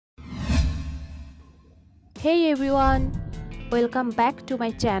Hey everyone, welcome back to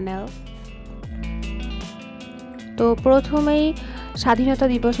my channel. তো প্রথমেই স্বাধীনতা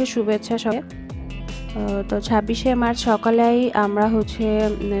দিবসের শুভেচ্ছা সবাইকে। তো 26শে মার্চ সকালেই আমরা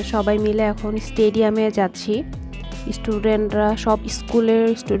সবাই মিলে এখন স্টেডিয়ামে যাচ্ছি। স্টুডেন্টরা সব স্কুলের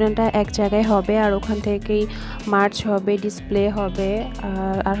স্টুডেন্টরা এক জায়গায় হবে আর ওখান থেকেই মার্চ হবে, ডিসপ্লে হবে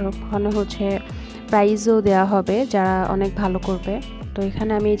আর ওখানে প্রাইজও দেওয়া হবে যারা অনেক ভালো করবে। তো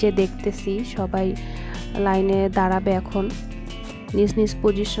এখানে আমি যে দেখতেছি সবাই লাইনে দাঁড়াবে, এখন নিজ নিজ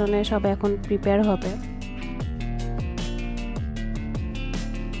পজিশনে সবাই এখন প্রিপেয়ার হবে।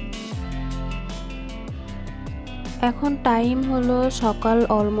 এখন টাইম হলো সকাল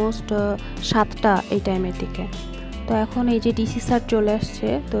অলমোস্ট 7টা এই টাইমের দিকে। তো এখন এই যে ডিসি স্যার চলে আসছে,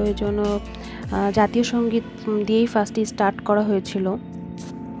 তো এই জন্য জাতীয় সঙ্গীত দিয়েই ফার্স্টে স্টার্ট করা হয়েছিল।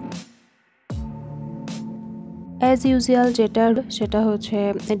 অ্যাজ ইউজুয়াল সেটা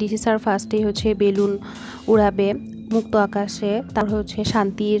ডিসি স্যার ফার্স্টেই বেলুন উড়াবে মুক্ত আকাশে, তারপর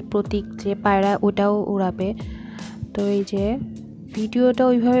শান্তির প্রতীক যে পায়রা ওটাও উড়াবে। তো এই যে ভিডিওটা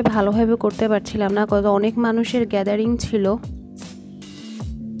ওইভাবে ভালোভাবে করতে পারছিলাম না, অনেক মানুষের গ্যাদারিং ছিল।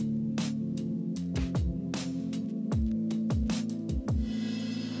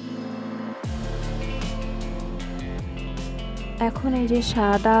 এখন এই যে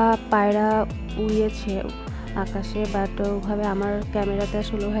সাদা পায়রা উড়িয়েছে আকাশে, বাট ওভাবে আমার ক্যামেরাতে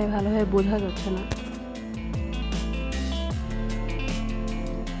আসলে ভালোভাবে বোঝা যাচ্ছে না।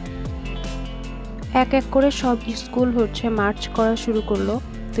 এক এক করে সব স্কুল মার্চ করা শুরু করলো।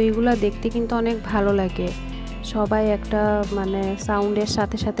 তো এগুলা দেখতে কিন্তু অনেক ভালো লাগে, সবাই একটা সাউন্ডের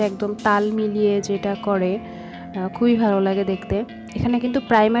সাথে সাথে একদম তাল মিলিয়ে যেটা করে, খুবই ভালো লাগে দেখতে। এখানে কিন্তু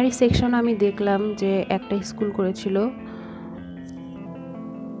প্রাইমারি সেকশন আমি দেখলাম যে একটা স্কুল করেছিল।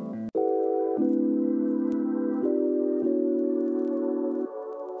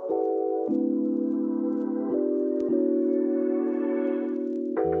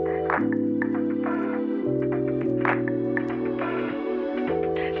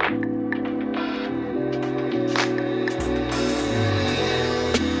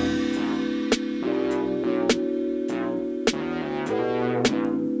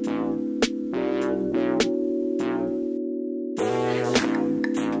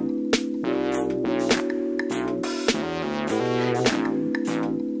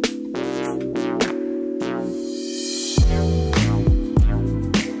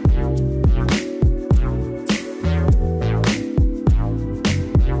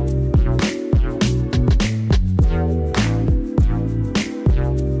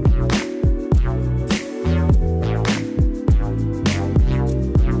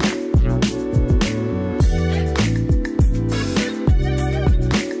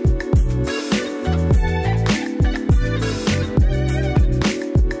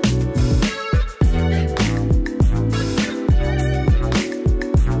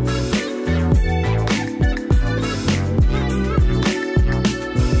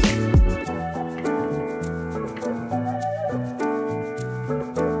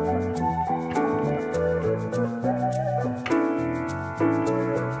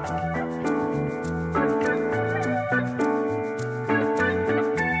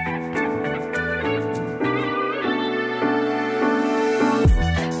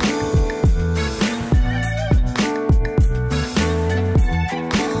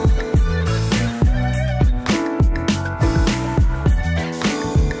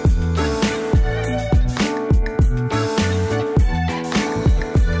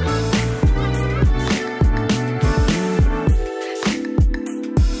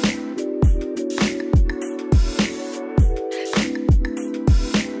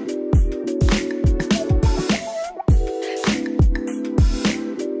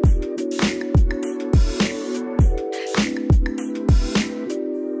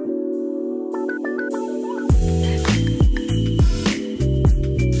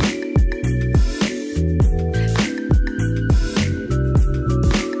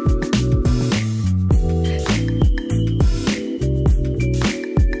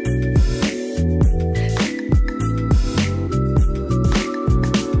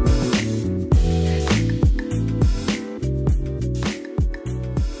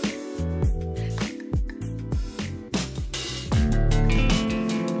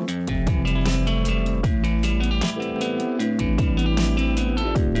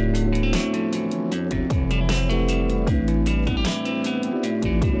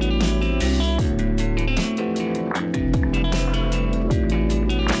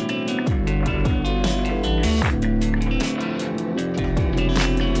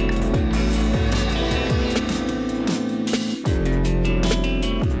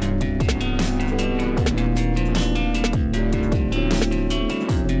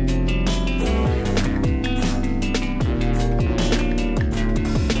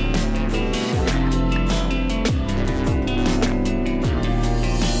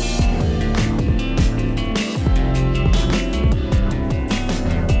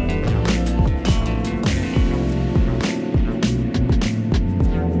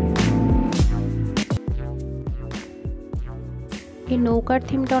 নৌকার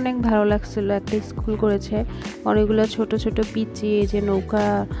থিমটা অনেক ভালো লাগছিল। একটা স্কুল করেছে, অনেকগুলো ছোট ছোট পিচ্চি এই যে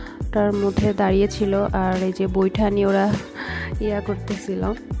নৌকাটার মধ্যে দাঁড়িয়ে ছিল, আর এই যে বৈঠা নিয়ে ওরা ইয়া করতেছিল।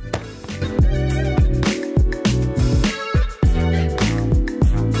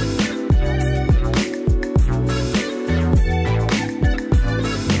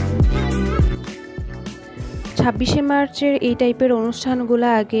 26শে মার্চের এই টাইপের অনুষ্ঠানগুলো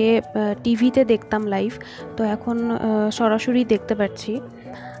আগে টিভিতে দেখতাম লাইভ, তো এখন সরাসরি দেখতে পাচ্ছি।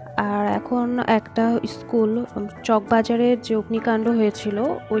 আর এখন একটা স্কুল চকবাজারের যে অগ্নিকাণ্ড হয়েছিল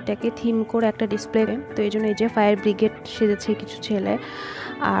ওইটাকে থিম করে একটা ডিসপ্লে, তো এই জন্য এই যে ফায়ার ব্রিগেড সেজেছে কিছু ছেলে,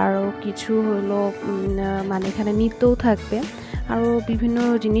 আরও কিছু হলো মানে এখানে নৃত্যও থাকবে, আরও বিভিন্ন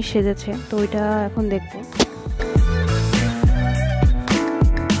জিনিস সেজেছে, তো ওইটা এখন দেখবো।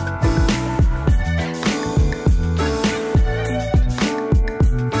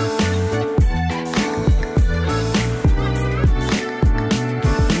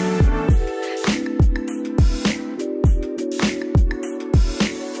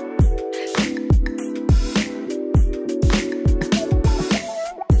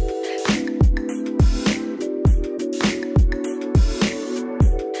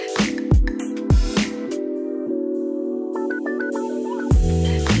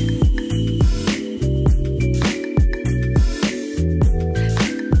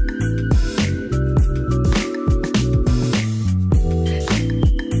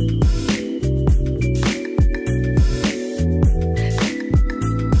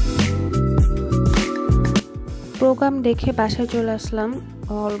 প্রোগ্রাম দেখে বাসায় চলে আসলাম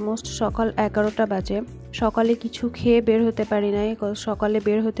অলমোস্ট সকাল 11টা বাজে। সকালে কিছু খেয়ে বের হতে পারি নাই, সকালে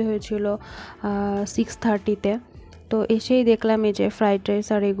বের হতে হয়েছিল 6:30-তে। তো এসেই দেখলাম এই যে ফ্রাইড রাইস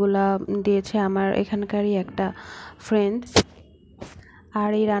আর এগুলা দিয়েছে আমার এখানকারই একটা ফ্রেন্ড,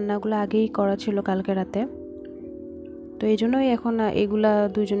 আর এই রান্নাগুলো আগেই করা ছিল কালকে রাতে, তো এই জন্যই এখন এগুলা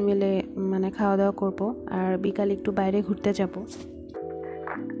দুজন মিলে মানে খাওয়া দাওয়া করবো, আর বিকালে একটু বাইরে ঘুরতে যাব।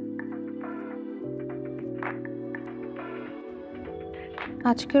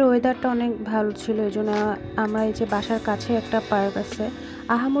 আজকের ওয়েদারটা অনেক ভালো ছিল, এই জন্য আমরা এই যে বাসার কাছে একটা পার্ক আছে,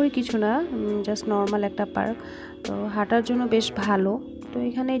 আহামরি কিছু না, জাস্ট নর্মাল একটা পার্ক, তো হাঁটার জন্য বেশ ভালো, তো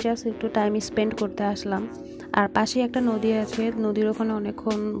এখানেই জাস্ট একটু টাইম স্পেন্ড করতে আসলাম। আর পাশে একটা নদী আছে, নদীর ওখানে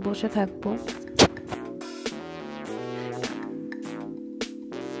অনেকক্ষণ বসে থাকবো।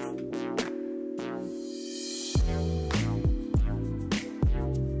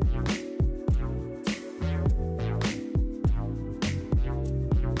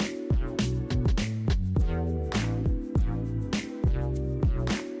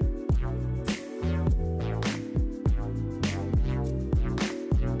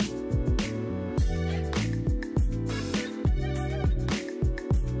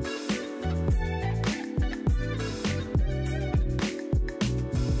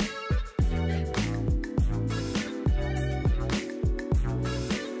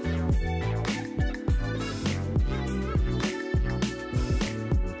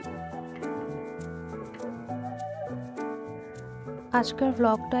 আজকের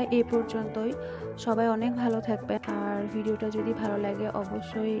ব্লগটা এই পর্যন্তই। সবাই অনেক ভালো থাকবেন, আর ভিডিওটা যদি ভালো লাগে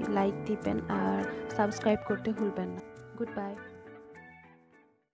অবশ্যই লাইক দিবেন আর সাবস্ক্রাইব করতে ভুলবেন না। Good bye.